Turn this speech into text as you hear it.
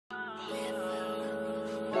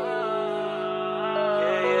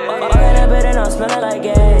smelling like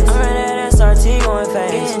gas. I'm running that SRT going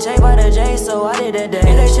fast. Getting chased by the J, so I did that dash.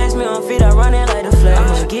 If they chase me on feet, I run it like the Flash.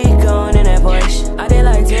 I'm a geek going in that Porsche. I did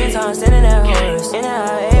like 10 times standing that horse. In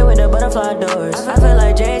that IA with the butterfly doors. I feel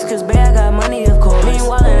like J's cause babe, I got money, of course.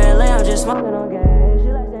 Meanwhile in LA, I'm just smoking on gas. She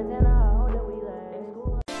like Santana, I hope that we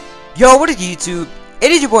last. Yo, what is YouTube?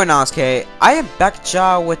 It is your boy Noske. I am back at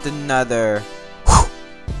y'all with another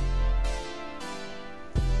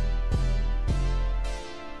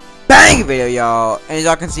bang video, y'all. And as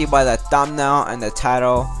y'all can see by the thumbnail and the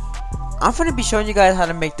title, I'm gonna be showing you guys how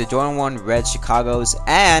to make the Jordan 1 red Chicago's,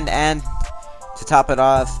 and to top it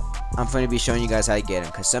off, I'm gonna be showing you guys how to get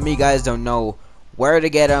them, because some of you guys don't know where to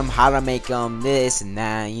get them, how to make them, this and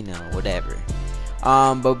that, you know, whatever.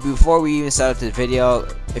 But before we even start the video,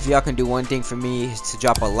 if y'all can do one thing for me, is to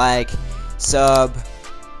drop a like, sub,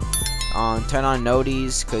 turn on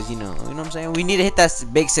noties, cause you know what I'm saying. We need to hit that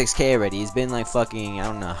big 6K already. It's been like fucking, I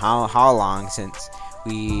don't know how long since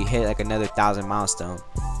we hit like another 1,000 milestone.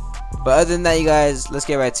 But other than that, you guys, let's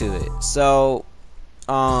get right to it. So,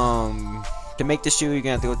 to make the shoe, you're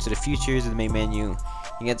gonna have to go to the futures in the main menu.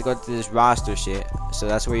 You have to go to this roster shit. So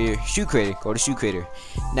that's where your shoe creator. Go to shoe creator.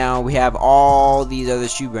 Now we have all these other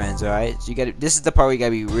shoe brands. All right. So you got. This is the part where you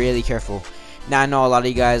gotta be really careful. Now I know a lot of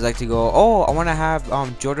you guys like to go, oh, I want to have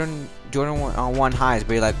Jordan 1 highs,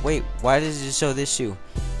 but you're like, wait, why does it show this shoe?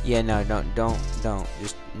 Yeah, no, don't,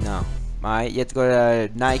 just no. Alright, you have to go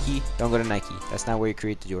to Nike. Don't go to Nike. That's not where you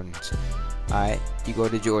create the Jordans. Alright, you go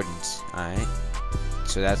to Jordans. Alright.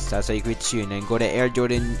 So that's how you create the shoe, and then go to Air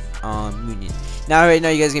Jordan Union. Now right now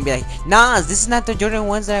you guys are gonna be like, nah, this is not the Jordan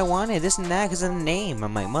 1s that I wanted, this and that, because of the name.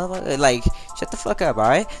 I'm like, motherfucker, like, shut the fuck up,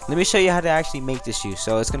 alright? Let me show you how to actually make this shoe.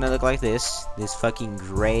 So it's gonna look like this fucking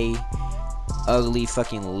gray, ugly,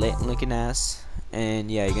 fucking lit looking ass.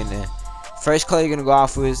 And yeah, you're gonna, first color you're gonna go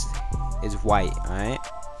off with is white, alright?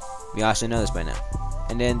 We all should know this by now.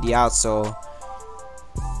 And then the outsole,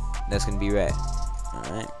 that's gonna be red.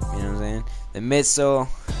 Alright, you know what I'm saying? The midsole,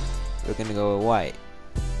 we're gonna go with white.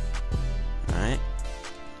 Alright.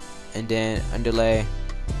 And then underlay,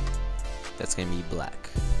 that's gonna be black.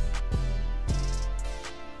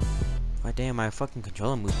 Why damn, my fucking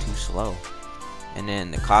controller moved too slow. And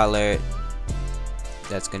then the collar,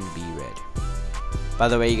 that's gonna be red. By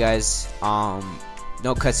the way, you guys,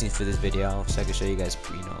 no cutscenes for this video, so I can show you guys,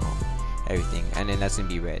 you know, everything. And then that's gonna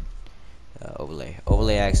be red.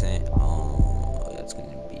 Overlay accent. That's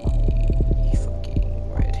gonna be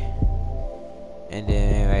fucking red. And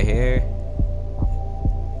then right here,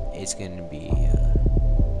 it's gonna be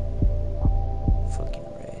fucking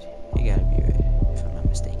red. It gotta be red, if I'm not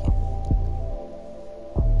mistaken.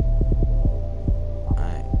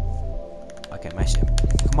 Alright. Okay, my shit.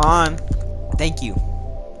 Come on. Thank you.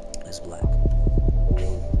 It's black.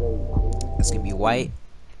 It's gonna be white.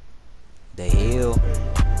 The heel.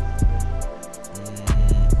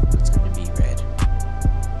 It's gonna be red.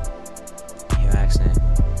 Heel accent.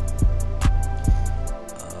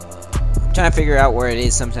 I'm trying to figure out where it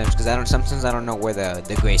is sometimes, because sometimes I don't know where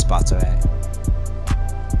the gray spots are at.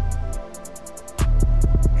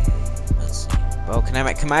 Let's see. Bro,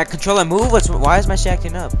 can my controller move? Why is my shit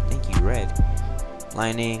acting up? Thank you, red.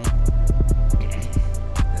 Lining.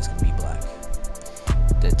 That's gonna be black.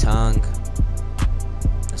 The tongue.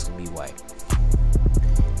 That's gonna be white.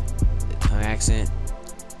 The tongue accent.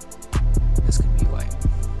 That's gonna be white.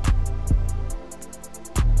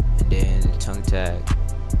 And then the tongue tag.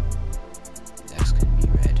 That's gonna be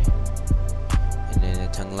red. And then the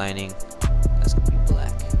tongue lining. That's gonna be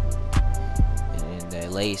black. And then the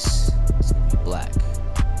lace. It's gonna be black.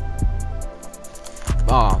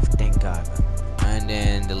 Oh, thank God. And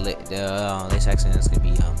then the lace accent is gonna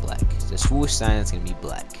be black. The swoosh sign is gonna be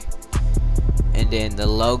black. And then the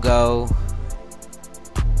logo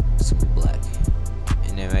is gonna be black.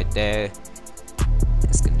 And then right there,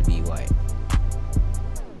 it's gonna be white.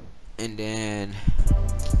 And then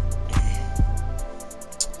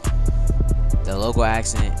the logo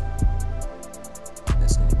accent,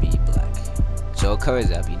 that's gonna be black. So it covers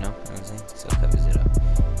it up, you know what I'm saying? So it covers it up.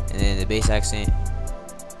 And then the base accent,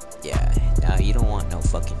 yeah, now you don't want no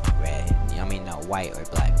fucking red. I mean, no white or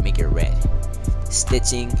black. Make it red.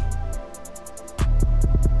 Stitching,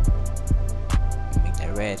 make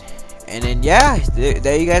that red. And then yeah,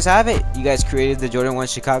 there you guys have it. You guys created the Jordan 1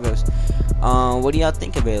 Chicago's. What do y'all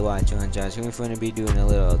think of it? Watch on Josh. We're gonna be doing a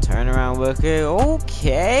little turnaround look here.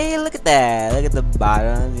 Okay, look at that. Look at the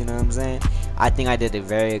bottom. You know what I'm saying? I think I did a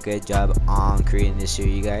very good job on creating this shoe,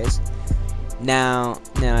 you guys. Now,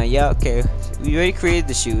 yeah, okay. We already created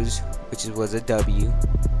the shoes, which was a W.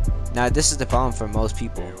 Now, this is the problem for most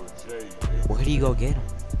people. Where do you go get them?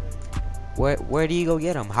 where do you go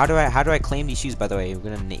get them? How do I claim these shoes? By the way,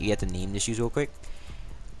 you have to name the shoes real quick.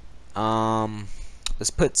 Let's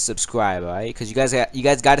put subscribe, alright? Because you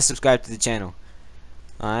guys got to subscribe to the channel.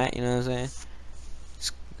 Alright, you know what I'm saying?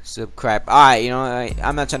 Subscribe. Alright, you know,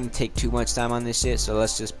 I'm not trying to take too much time on this shit, so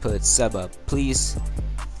let's just put sub up. Please,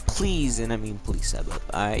 and I mean please sub up.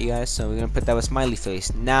 Alright, you guys, so we're gonna put that with smiley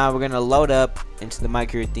face. Now we're gonna load up into the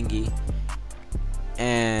micro thingy.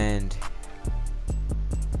 And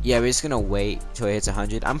yeah, we're just gonna wait till it hits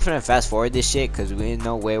 100. I'm gonna fast forward this shit because we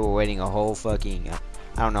no way we're waiting a whole fucking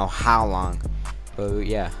I don't know how long. But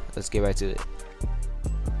yeah, let's get right to it.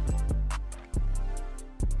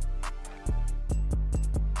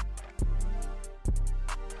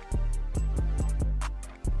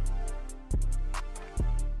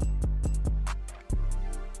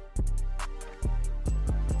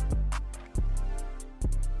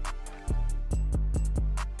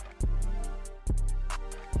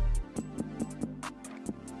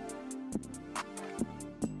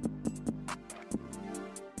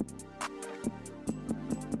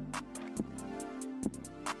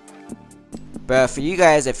 But for you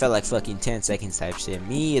guys, it felt like fucking 10 seconds type shit.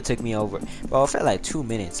 Me, it took me over. Well, it felt like 2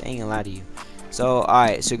 minutes. I ain't gonna lie to you. So,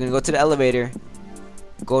 alright. So, you're gonna go to the elevator.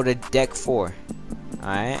 Go to deck 4.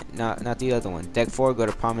 Alright. Not the other one. Deck 4, go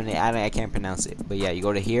to prominent. I can't pronounce it. But yeah, you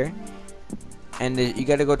go to here. And you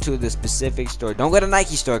gotta go to the specific store. Don't go to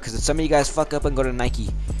Nike store. Because if some of you guys fuck up and go to Nike,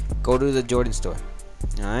 go to the Jordan store.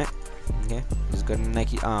 Alright. Okay. Just go to the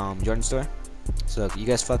Nike Jordan store. So, if you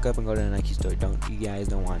guys fuck up and go to the Nike store, you guys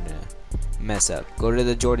don't want to mess up. Go to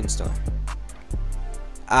the Jordan store.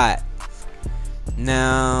 Alright.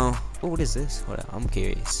 Now, oh, what is this? Hold on, I'm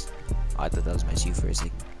curious. Oh, I thought that was my shoe for a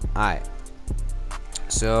second. Alright.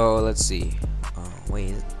 So let's see.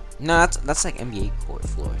 Wait. No, that's like NBA court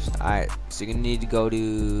floors. Alright. So you're gonna need to go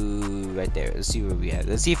to right there. Let's see where we have.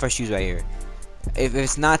 Let's see if our shoe's right here. If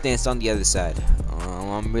it's not, then it's on the other side.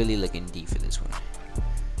 I'm really looking deep for this one.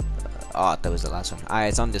 Oh, that was the last one. Alright,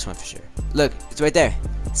 it's on this one for sure. Look, it's right there.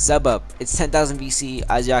 Sub up. It's 10,000 VC.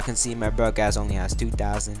 As y'all can see, my broadcast only has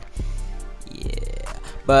 2,000. Yeah.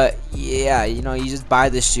 But, yeah, you know, you just buy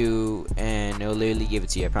the shoe and it'll literally give it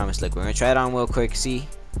to you. I promise. Look, we're going to try it on real quick. See?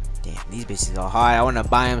 Damn, these bitches are hard. I want to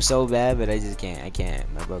buy them so bad, but I just can't. I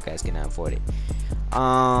can't. My broadcast cannot afford it.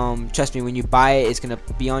 Trust me, when you buy it, it's going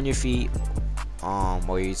to be on your feet.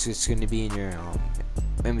 Or it's just going to be in your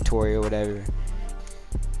inventory or whatever.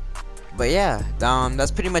 But yeah,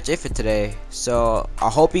 that's pretty much it for today. So I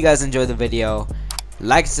hope you guys enjoyed the video.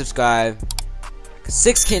 Like and subscribe.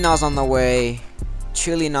 6K Nas on the way.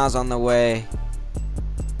 Truly Nas on the way.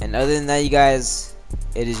 And other than that, you guys,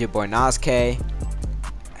 it is your boy Nas K.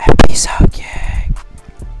 And peace out.